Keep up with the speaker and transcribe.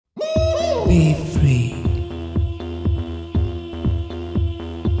Be free.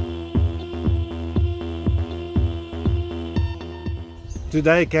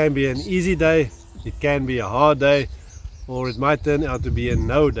 Today can be an easy day, it can be a hard day, or it might turn out to be a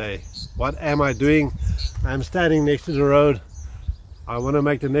no day. What am I doing? I'm standing next to the road. I want to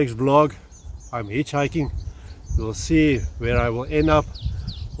make the next vlog. I'm hitchhiking. We'll see where I will end up.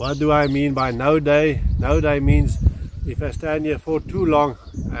 What do I mean by no day? No day means if I stand here for too long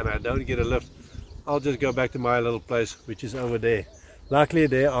and I don't get a lift, I'll just go back to my little place, which is over there. Luckily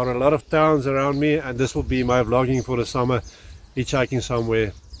there are a lot of towns around me, and this will be my vlogging for the summer, hitchhiking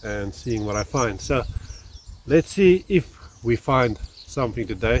somewhere and seeing what I find. So let's see if we find something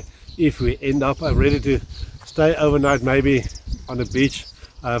today. If we end up, I'm ready to stay overnight, maybe on the beach.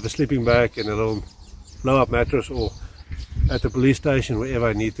 I have a sleeping bag and a little blow up mattress, or at the police station, wherever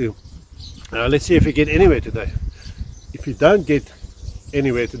I need to. Let's see if we get anywhere today. If we don't get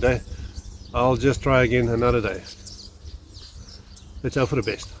anywhere today, I'll just try again another day. Let's hope for the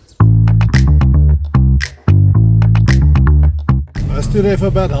best. I stood there for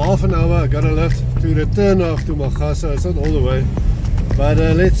about half an hour. I got a lift to return off to MALGAS, so it's not all the way. But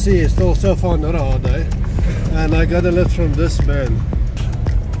let's see, it's still so far not a hard day. And I got a lift from this man.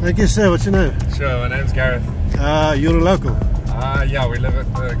 Thank you, sir. What's your name? Sure, my name's Gareth. You're a local? Yeah, we live at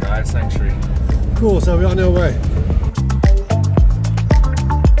the Guy Sanctuary. Cool, so we're on our way.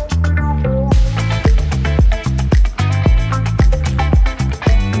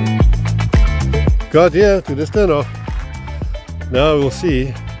 Got here to the standoff. Now we'll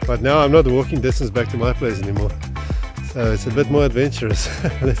see, but now I'm not walking distance back to my place anymore, so it's a bit more adventurous.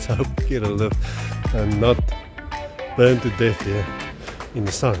 Let's hope we get a lift and not burn to death here in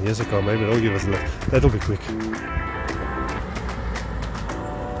the sun. Here's a car, maybe it'll give us a lift. That'll be quick.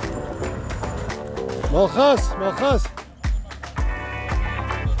 MALGAS, MALGAS.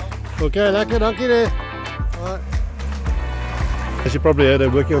 Okay, lekker, dankie there. Alright. As you probably heard, they're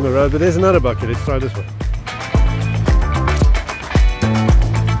working on the road, but there's another bucket. Let's try this one.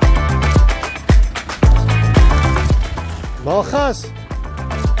 MALGAS.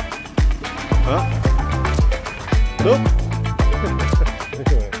 Nope.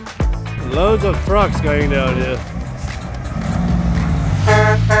 Loads of trucks going down here.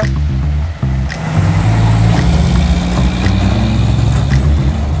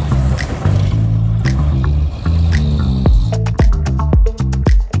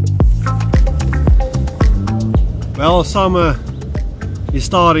 Well, summer is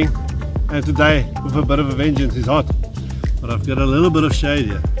starting, and today with a bit of a vengeance. It's hot, but I've got a little bit of shade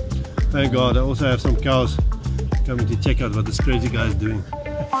here. Thank God. I also have some cows coming to check out what this crazy guy is doing.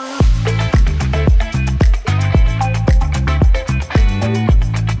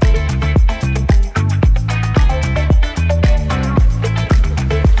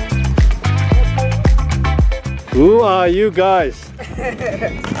 Who are you guys?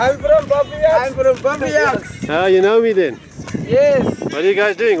 I'm from Buffalo. I'm from Buffalo. Ah, you know me then? Yes. What are you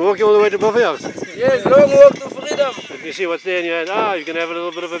guys doing? Walking all the way to Buffalo? Yes, long walk to freedom. Let me see what's there in your hand. Ah, you can have a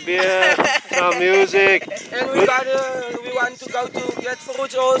little bit of a beer, some music. And we want to go to get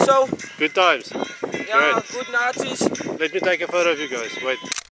fruits also. Good times. Yeah, Great. good Nazis. Let me take a photo of you guys. Wait.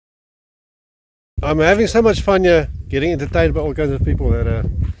 I'm having so much fun here, getting entertained by all kinds of people that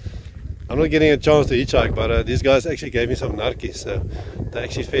I'm not getting a chance to hitchhike, but these guys actually gave me some narkies, so they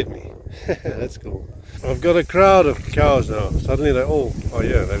actually fed me. That's cool. I've got a crowd of cows now. Suddenly they all, oh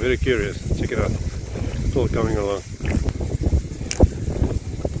yeah, they're very curious. Check it out. It's all coming along.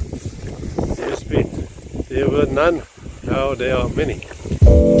 Yes, Pete. There were none. Now there are many.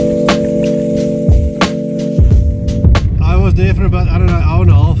 I was there for about, I don't know, hour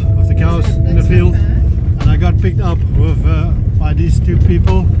and a half with the cows in the field, and I got picked up with by these two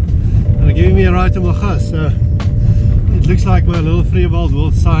people, and they're giving me a ride to MALGAS. So it looks like my little free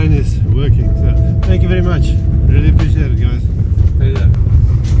world sign is working. So thank you very much. Really appreciate it, guys.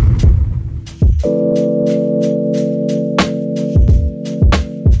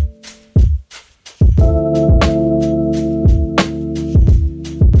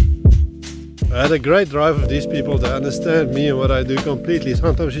 I had a great drive with these people. They understand me and what I do completely.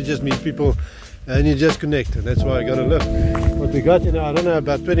 Sometimes you just meet people and you just connect, and that's why I got a lift. What we got, you know, I don't know,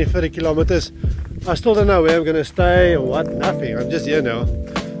 about 20-30 kilometers. I still don't know where I'm going to stay or what, nothing. I'm just here now.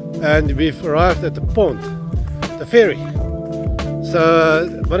 And we've arrived at the pont, the ferry.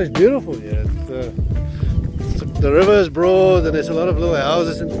 So, but it's beautiful here. The river is broad and there's a lot of little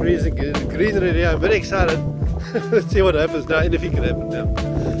houses and trees and greenery here. I'm very excited. Let's see what happens now, and if it can happen now.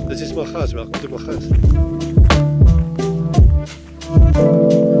 This is MALGAS. Welcome to MALGAS.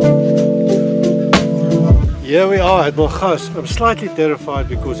 Here we are at MALGAS. I'm slightly terrified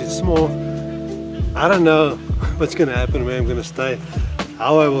because it's small I don't know what's gonna happen, where I'm gonna stay,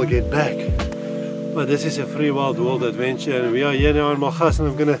 how I will get back. But this is a free wild world adventure, and we are here now in MALGAS, and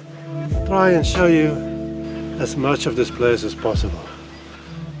I'm gonna try and show you as much of this place as possible.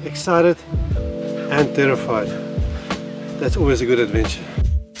 Excited and terrified. That's always a good adventure.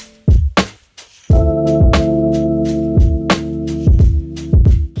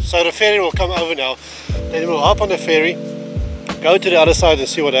 So the ferry will come over now, then we'll hop on the ferry, go to the other side and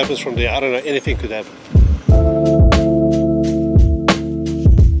see what happens from there. I don't know, anything could happen.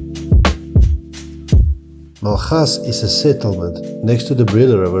 MALGAS is a settlement next to the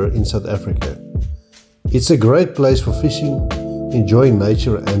BREEDE River in South Africa. It's a great place for fishing, enjoying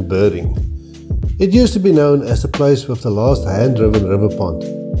nature and birding. It used to be known as the place with the last hand-driven river pond.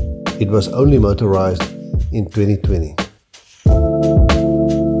 It was only motorized in 2020.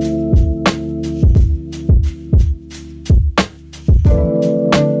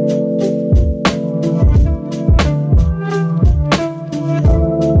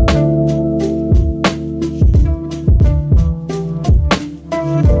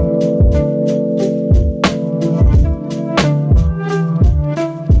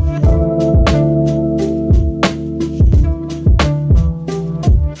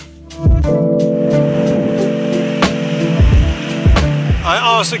 I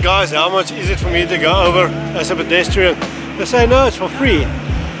asked the guys how much is it for me to go over as a pedestrian. They say no, it's for free.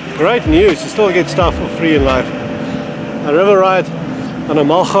 Great news, you still get stuff for free in life. A river ride on a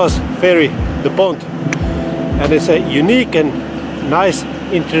MALGAS ferry, the pont, and it's a unique and nice,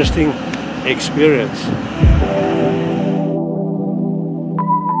 interesting experience.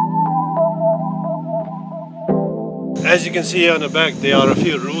 As you can see here on the back, there are a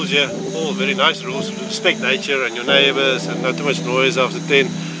few rules here, all very nice rules. Respect nature and your neighbors, and not too much noise after 10,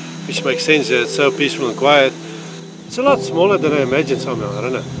 which makes sense here. It's so peaceful and quiet. It's a lot smaller than I imagined somehow, I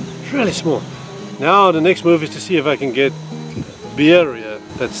don't know. It's really small. Now the next move is to see if I can get beer here.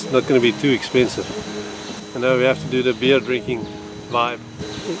 That's not going to be too expensive. I know we have to do the beer drinking vibe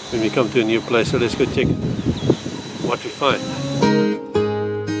when we come to a new place, so let's go check what we find.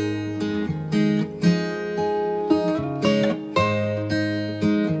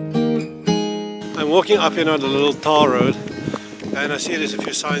 Walking up here on the little tar road, and I see there's a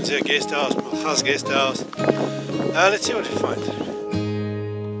few signs here: guest house, MALGAS guest house. Let's see what we find.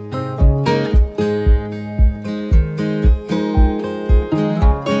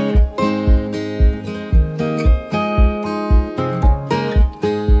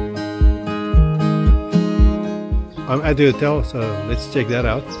 I'm at the hotel, so let's check that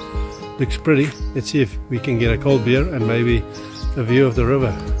out. Looks pretty. Let's see if we can get a cold beer and maybe a view of the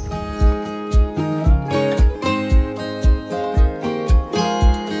river.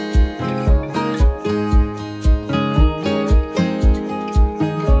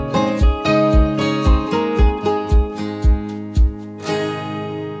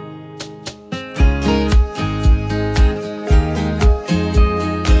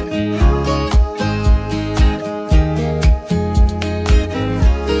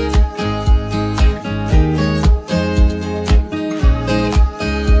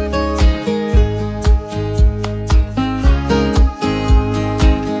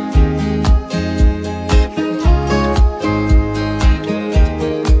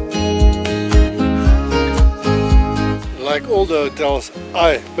 Like all the hotels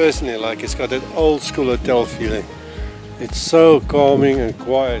I personally like, it's got that old school hotel feeling. It's so calming and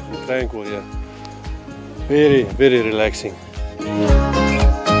quiet and tranquil here. Very, very relaxing.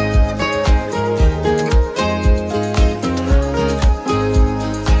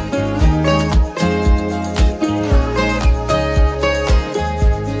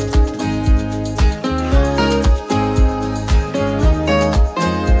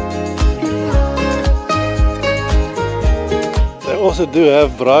 Also do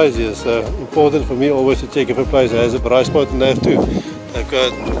have braais here, so important for me always to check if a place has a braai spot, and they have two. They've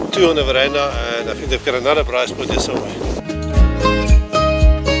got two on the veranda, and I think they've got another braai spot there somewhere.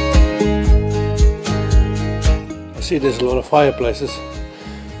 I see there's a lot of fireplaces,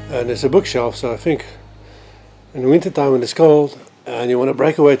 and there's a bookshelf, so I think in the winter time when it's cold and you want to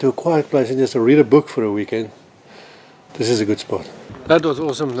break away to a quiet place and just read a book for a weekend, this is a good spot. That was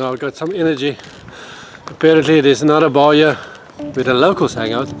awesome. Now I've got some energy. Apparently there's another bar here where the locals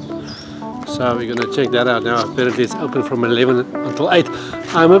hang out, so we're gonna check that out now. Apparently it's open from 11 until 8.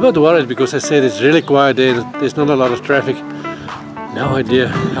 I'm a bit worried because I said it's really quiet there, there's not a lot of traffic. No idea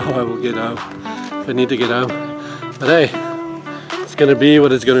how I will get home, if I need to get home, but hey, it's gonna be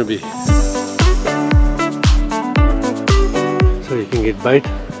what it's gonna be. So you can get bait,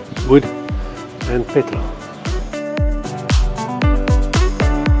 wood and petrol.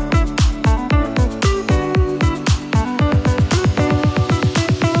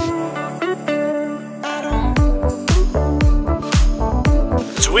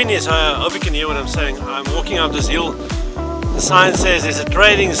 windy, so I hope you can hear what I'm saying. I'm walking up this hill. The sign says there's a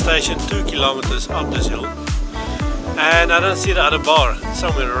trading station 2 kilometers up this hill. And I don't see the other bar. It's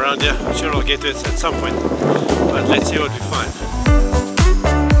somewhere around here. I'm sure I'll get to it at some point. But let's see what we find.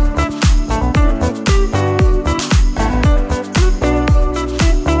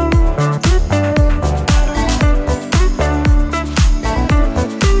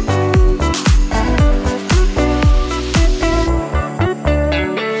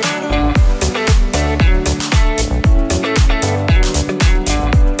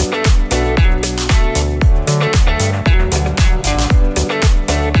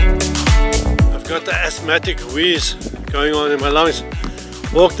 Asthmatic wheeze going on in my lungs.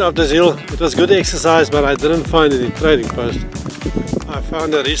 Walked up this hill. It was good exercise, but I didn't find any trading post. I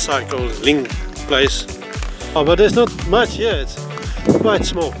found a recycling place. Oh, but there's not much here. It's quite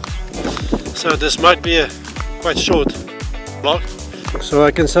small. So this might be a quite short vlog. So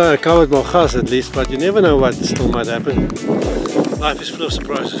I can say I covered MALGAS at least, but you never know what still might happen. Life is full of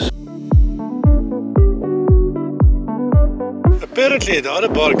surprises. Apparently the other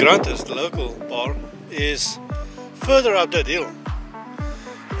bar, Grunters, the local bar, is further up that hill,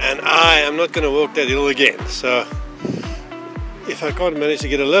 and I am not going to walk that hill again. So if I can't manage to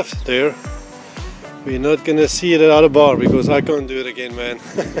get a lift there, we're not going to see that other bar, because I can't do it again, man.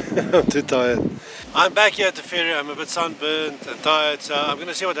 I'm too tired. I'm back here at the ferry. I'm a bit sunburned and tired, so I'm going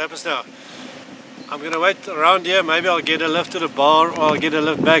to see what happens now. I'm going to wait around here. Maybe I'll get a lift to the bar, or I'll get a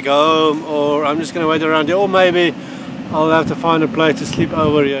lift back home, or I'm just going to wait around here, or maybe I'll have to find a place to sleep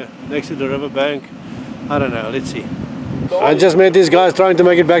over here next to the riverbank. I don't know, let's see. I just met these guys trying to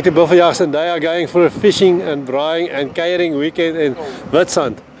make it back to Buffeljacht, and they are going for a fishing and braaiing and catering weekend in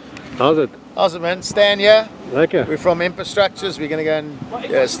Witstrand. How's it? How's it, man? Stan here. Okay. We're from Infrastructures. We're going to go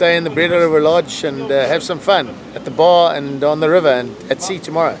and stay in the BREEDE River Lodge and have some fun at the bar and on the river and at sea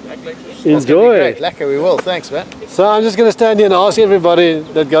tomorrow. Enjoy. Great. Lekker, we will. Thanks, man. So I'm just going to stand here and ask everybody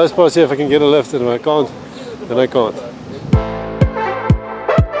that goes past here if I can get a lift, and if I can't, then I can't.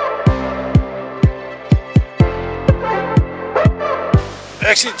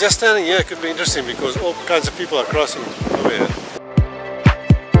 Actually, just standing here could be interesting because all kinds of people are crossing over here.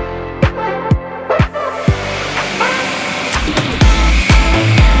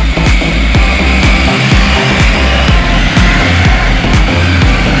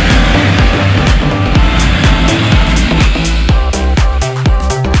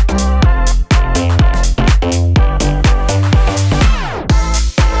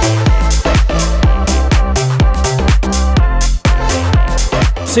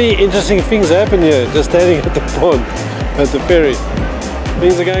 See, interesting things happen here, just standing at the pond, at the ferry.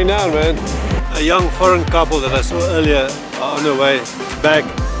 Things are going down, man. A young foreign couple that I saw earlier on their way back,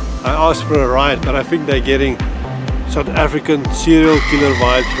 I asked for a ride, but I think they're getting South African serial killer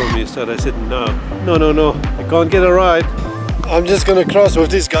vibes from me, so they said no, you can't get a ride. I'm just gonna cross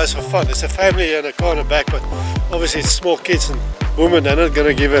with these guys for fun. There's a family here and a car in the back, but obviously it's small kids and women. They're not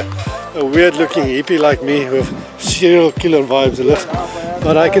gonna give a weird looking hippie like me with serial killer vibes a lift.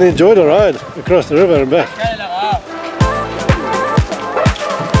 But I can enjoy the ride across the river and back.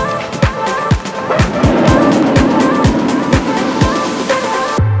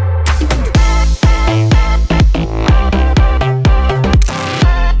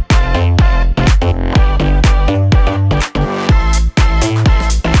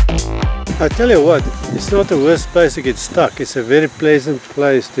 I tell you what, it's not the worst place to get stuck. It's a very pleasant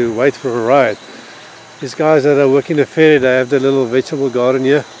place to wait for a ride. These guys that are working the ferry, they have the little vegetable garden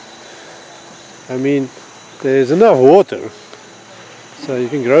here. I mean, there's enough water, so you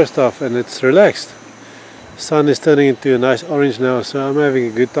can grow stuff and it's relaxed. The sun is turning into a nice orange now, so I'm having a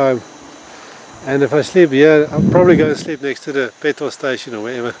good time. And if I sleep here, I'm probably going to sleep next to the petrol station or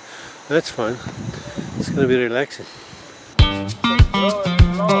wherever. That's fine. It's going to be relaxing.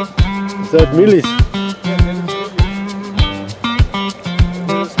 Is that mealies?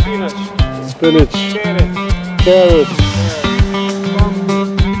 Spinach. Carrots.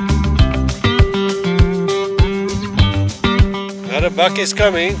 Another buck is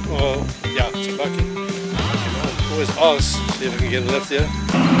coming. Oh, yeah, it's a bucky. Always ask, see if we can get a lift here.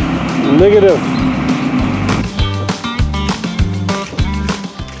 Negative.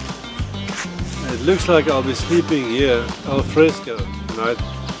 It looks like I'll be sleeping here al fresco tonight.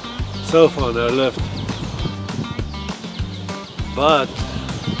 So far no lift. But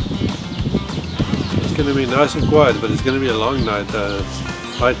it's going to be nice and quiet, but it's going to be a long night.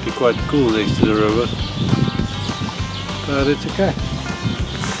 It might be quite cool next to the river, but it's okay.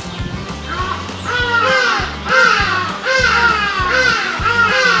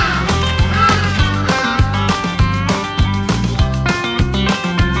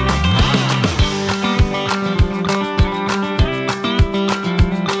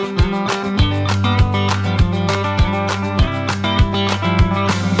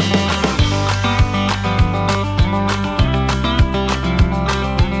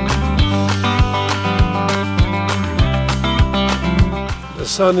 The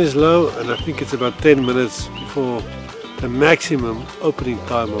sun is low and I think it's about 10 minutes before the maximum opening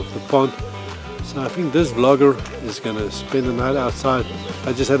time of the pond. So I think this vlogger is gonna spend the night outside.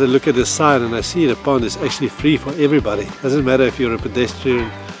 I just had a look at the sign and I see the pond is actually free for everybody. Doesn't matter if you're a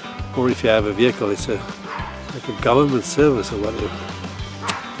pedestrian or if you have a vehicle, it's like a government service or whatever.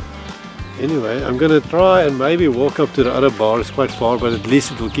 Anyway, I'm gonna try and maybe walk up to the other bar. It's quite far, but at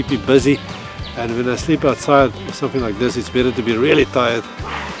least it will keep me busy. And when I sleep outside or something like this, it's better to be really tired.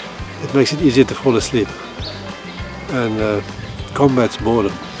 It makes it easier to fall asleep and combats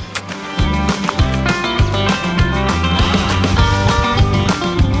boredom.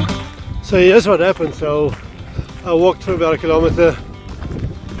 So here's what happened. So I walked for about 1 kilometer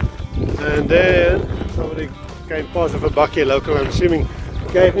and then somebody came past with a bakkie, local I'm assuming,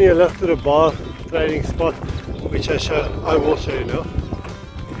 gave me a lift to the bar training spot, which I will show you now.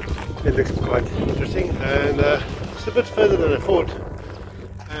 It looks quite interesting and it's a bit further than I thought.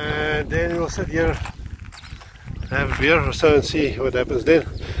 And then we'll sit here, have a beer or so and see what happens then.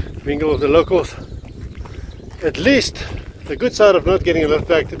 Mingle with the locals. At least the good side of not getting a lift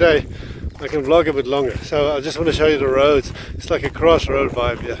back today, I can vlog a bit longer. So I just want to show you the roads. It's like a crossroad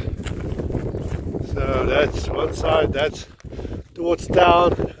vibe here. So that's one side, that's towards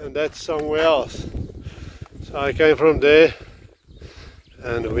town, and that's somewhere else. So I came from there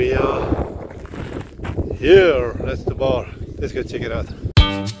and we are here. That's the bar. Let's go check it out.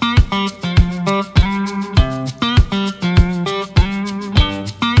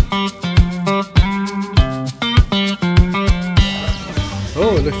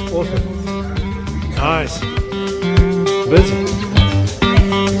 Oh, it looks awesome. Nice. Busy.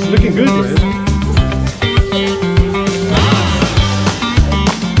 It's looking good, man.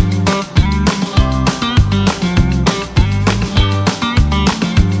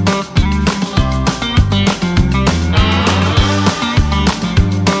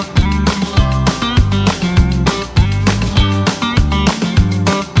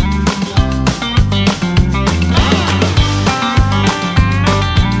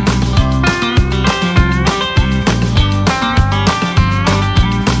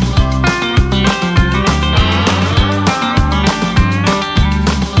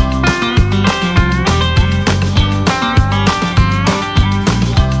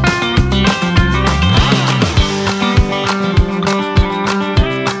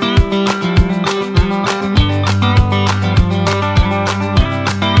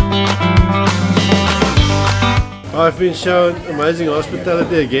 I've been shown amazing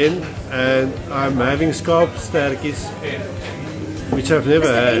hospitality again, and I'm having skarpstertjies, which I've never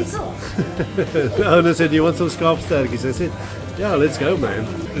had. The owner said, "You want some skarpstertjies?" I said, "Yeah, let's go, man."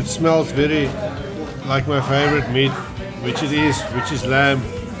 It smells very like my favorite meat, which is lamb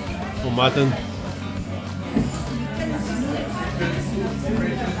or mutton.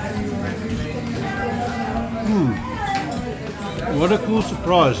 What a cool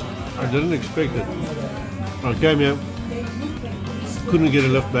surprise. I didn't expect it. I came here, couldn't get a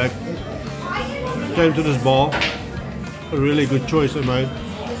lift back, came to this bar, a really good choice I made,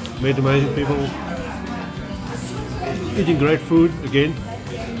 met amazing people, eating great food again,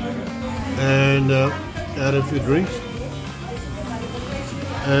 and had a few drinks.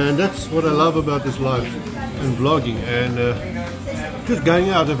 And that's what I love about this life and vlogging, and just going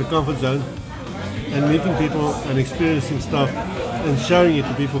out of the comfort zone and meeting people and experiencing stuff and showing it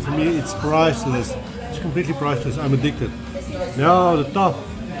to people. For me, it's priceless. It's completely priceless. I'm addicted. Now the tough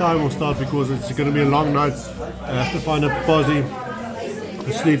time will start because it's going to be a long night. I have to find a posse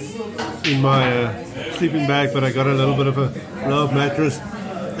to sleep in my sleeping bag, but I got a little bit of a low mattress,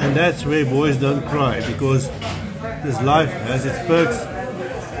 and that's where boys don't cry, because this life has its perks,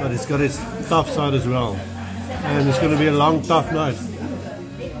 but it's got its tough side as well. And it's going to be a long, tough night,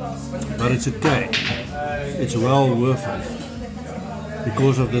 but it's okay. It's well worth it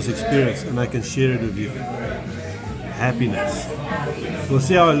because of this experience, and I can share it with you. Happiness. We'll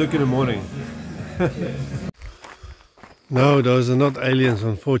see how I look in the morning. No, those are not aliens,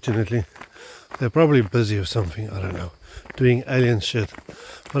 unfortunately. They're probably busy or something, I don't know, doing alien shit.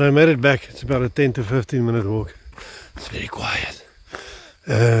 But I made it back. It's about a 10 to 15 minute walk. It's very quiet.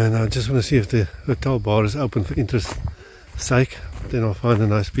 And I just want to see if the hotel bar is open for interest sake. Then I'll find a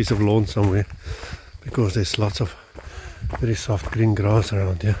nice piece of lawn somewhere, because there's lots of very soft green grass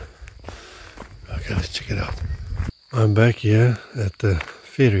around here. Okay, let's check it out. I'm back here at the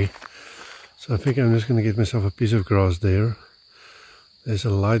ferry, so I think I'm just going to get myself a piece of grass there. There's a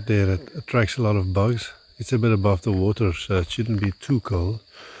light there that attracts a lot of bugs. It's a bit above the water, so it shouldn't be too cold.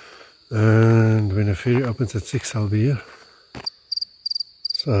 And when the ferry opens at 6, I'll be here.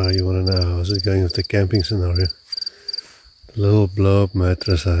 So you want to know how's it going with the camping scenario? The little blow-up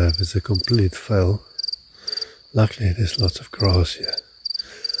mattress I have is a complete fail. Luckily there's lots of grass here.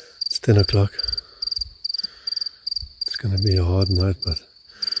 It's 10 o'clock. It's gonna be a hard night, but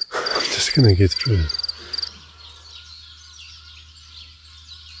I'm just gonna get through it.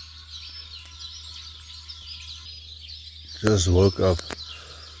 Just woke up,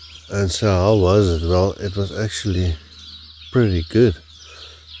 and so how was it? Well, it was actually pretty good.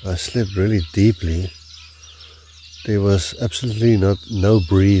 I slept really deeply. There was absolutely no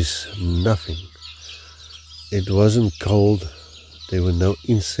breeze, nothing. It wasn't cold. There were no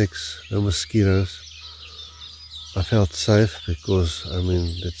insects, no mosquitoes. I felt safe because, I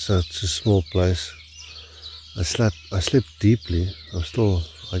mean, it's such a small place. I slept deeply. I'm still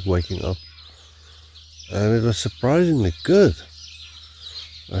like waking up. And it was surprisingly good.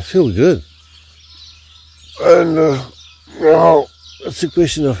 I feel good. And now it's a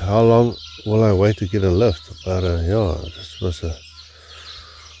question of how long will I wait to get a lift. But yeah, this was a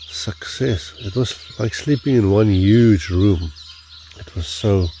success. It was like sleeping in one huge room. It was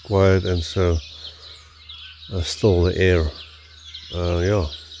so quiet and so still, the air. Yeah,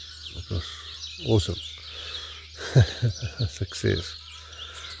 it was awesome. Success.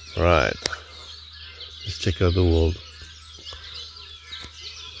 Right. Let's check out the world.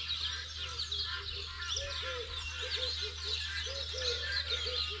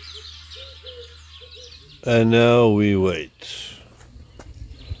 And now we wait.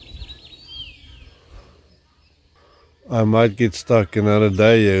 I might get stuck another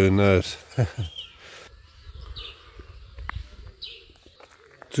day here, who knows.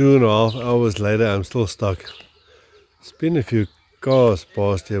 2.5 hours later, I'm still stuck. There's been a few cars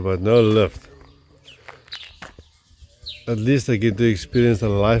past here, but no lift. At least I get to experience the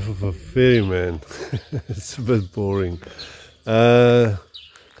life of a ferryman. It's a bit boring. The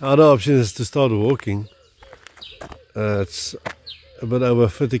other option is to start walking. It's a bit over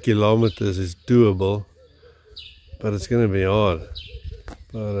 50 kilometers. It's doable, but it's going to be hard.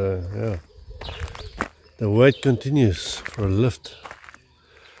 But yeah, the wait continues for a lift.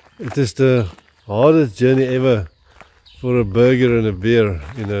 It is the hardest journey ever for a burger and a beer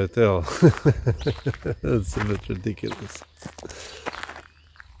in a hotel. That's a bit ridiculous.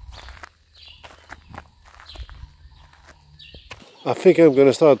 I think I'm going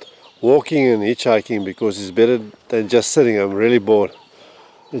to start walking and hitchhiking because it's better than just sitting. I'm really bored.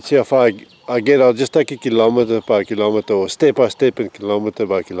 Let's see if I get. I'll just take a kilometer by kilometer or step by step and kilometer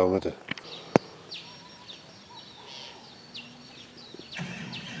by kilometer.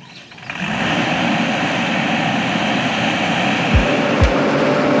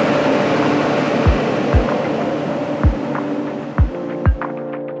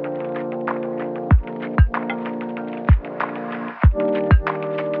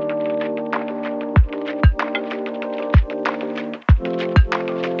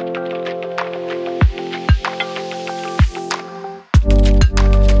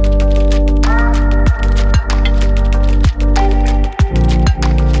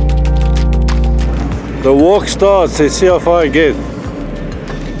 The walk starts. Let's see how far I get.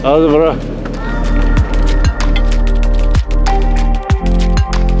 How's it, bro?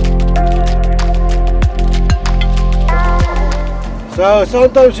 So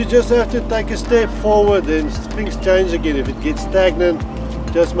sometimes you just have to take a step forward and things change again. If it gets stagnant,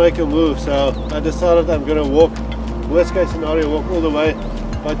 just make a move. So I decided I'm going to walk, worst case scenario, walk all the way.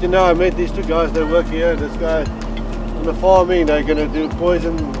 But you know, I met these two guys that work here. This guy on the farming, they're going to do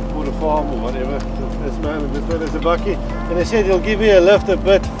poison for the farm or whatever. This man and this one is a bucky, and they said he'll give me a lift a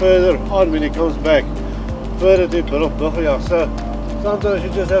bit further on when he comes back, further to Billja. So sometimes you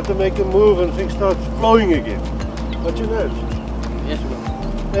just have to make a move and things start flowing again. What's your name?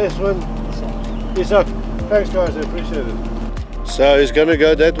 Yes, one. Isak. Thanks guys, I appreciate it. So he's going to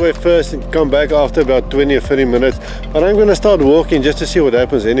go that way first and come back after about 20 or 30 minutes. But I'm going to start walking just to see what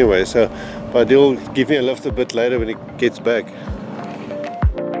happens anyway. So, but he'll give me a lift a bit later when he gets back.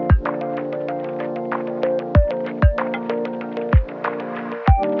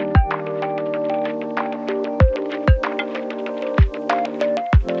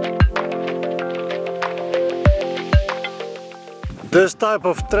 This type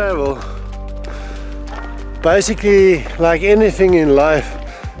of travel, basically like anything in life,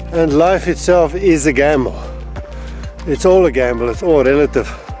 and life itself is a gamble. It's all a gamble, it's all relative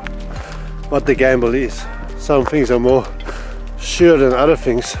what the gamble is. Some things are more sure than other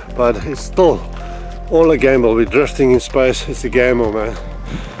things, but it's still all a gamble. We're drifting in space, it's a gamble, man.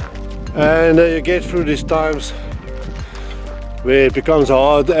 And you get through these times where it becomes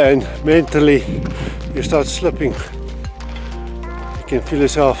hard and mentally you start slipping. You can feel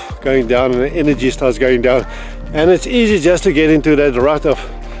yourself going down and the energy starts going down. And it's easy just to get into that rut of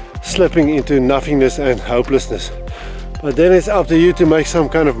slipping into nothingness and hopelessness. But then it's up to you to make some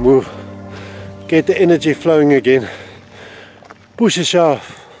kind of move. Get the energy flowing again. Push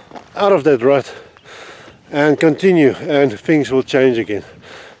yourself out of that rut and continue, and things will change again.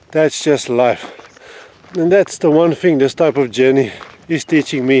 That's just life. And that's the one thing this type of journey is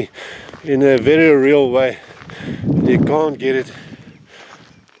teaching me in a very real way. You can't get it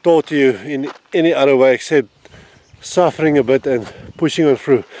taught to you in any other way except suffering a bit and pushing on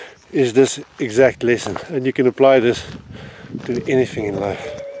through is this exact lesson. And you can apply this to anything in life.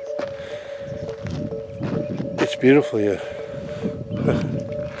 It's beautiful here.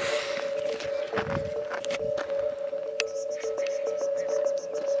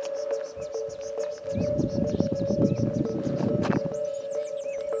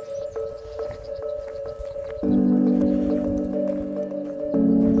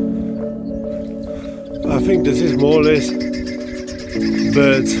 I think this is more or less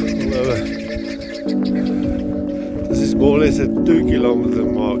birds all over. This is more or less a 2-kilometer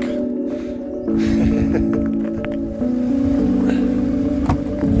mark.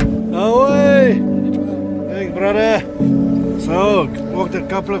 Away! Thanks, brother. So, walked a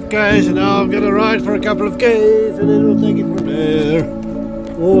couple of k's and now I'm gonna ride for a couple of k's and then we'll take it from there.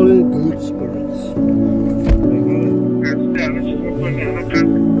 All in good spirits. Thanks, brother.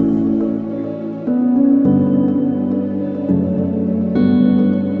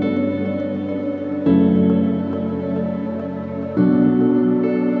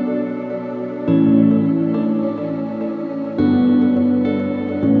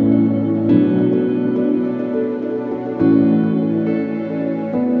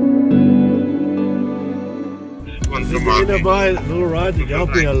 My little ride, it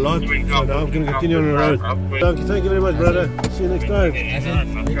helped me a lot. So now I'm going to continue on the road. Thank you very much, brother. See you next time.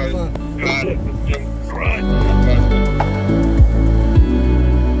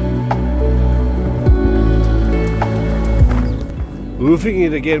 Woofing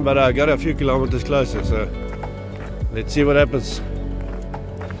it again, but I got a few kilometers closer, so let's see what happens.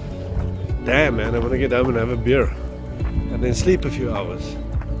 Damn, man, I want to get home and have a beer and then sleep a few hours.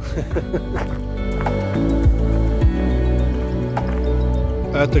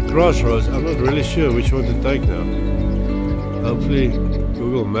 At the crossroads, I'm not really sure which one to take now. Hopefully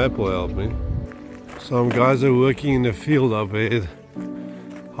Google Map will help me. Some guys are working in the field up ahead.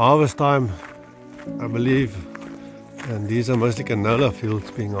 Harvest time, I believe, and these are mostly canola fields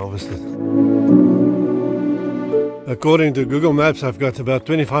being harvested. According to Google Maps, I've got about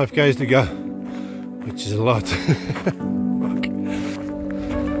 25 k's to go, which is a lot.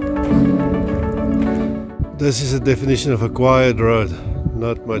 This is a definition of a quiet road.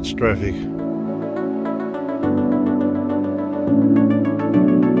 Not much traffic.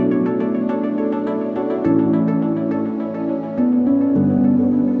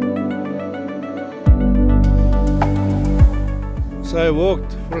 So I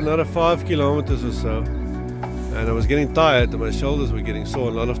walked for another 5 kilometers or so, and I was getting tired and my shoulders were getting sore.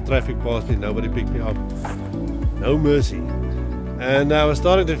 A lot of traffic passed me, nobody picked me up. No mercy. And I was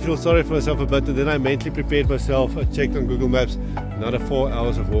starting to feel sorry for myself a bit, and then I mentally prepared myself. I checked on Google Maps, another 4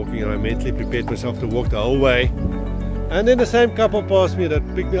 hours of walking, and I mentally prepared myself to walk the whole way. And then the same couple passed me that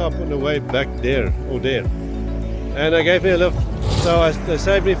picked me up on the way back there, or there. And they gave me a lift, so they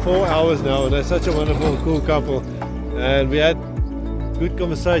saved me 4 hours now, and they're such a wonderful, cool couple. And we had good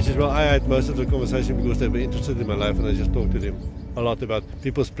conversations. Well, I had most of the conversation because they were interested in my life, and I just talked to them a lot about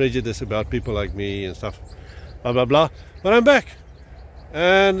people's prejudice about people like me and stuff, blah, blah, blah. But I'm back.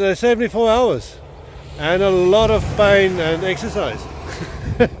 And they saved me 4 hours and a lot of pain and exercise.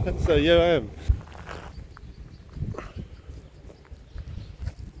 So here I am,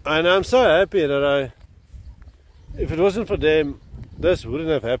 and I'm so happy that if it wasn't for them, this wouldn't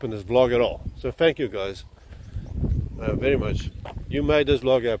have happened, this vlog, at all. So thank you guys very much. You made this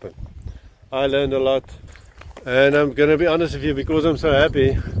vlog happen. I learned a lot, and I'm gonna be honest with you, because I'm so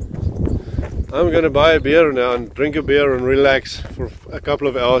happy, I'm going to buy a beer now and drink a beer and relax for a couple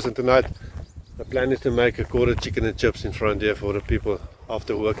of hours. And tonight the plan is to make a quarter chicken and chips in front here for the people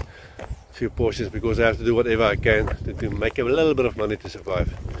after work. A few portions, because I have to do whatever I can to make a little bit of money to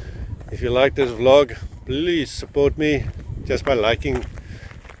survive. If you like this vlog, please support me just by liking,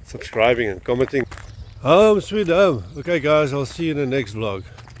 subscribing and commenting. Home sweet home. Okay guys, I'll see you in the next vlog.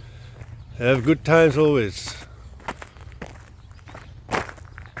 Have good times always.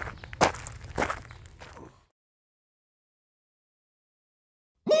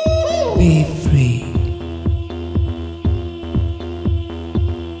 Beef.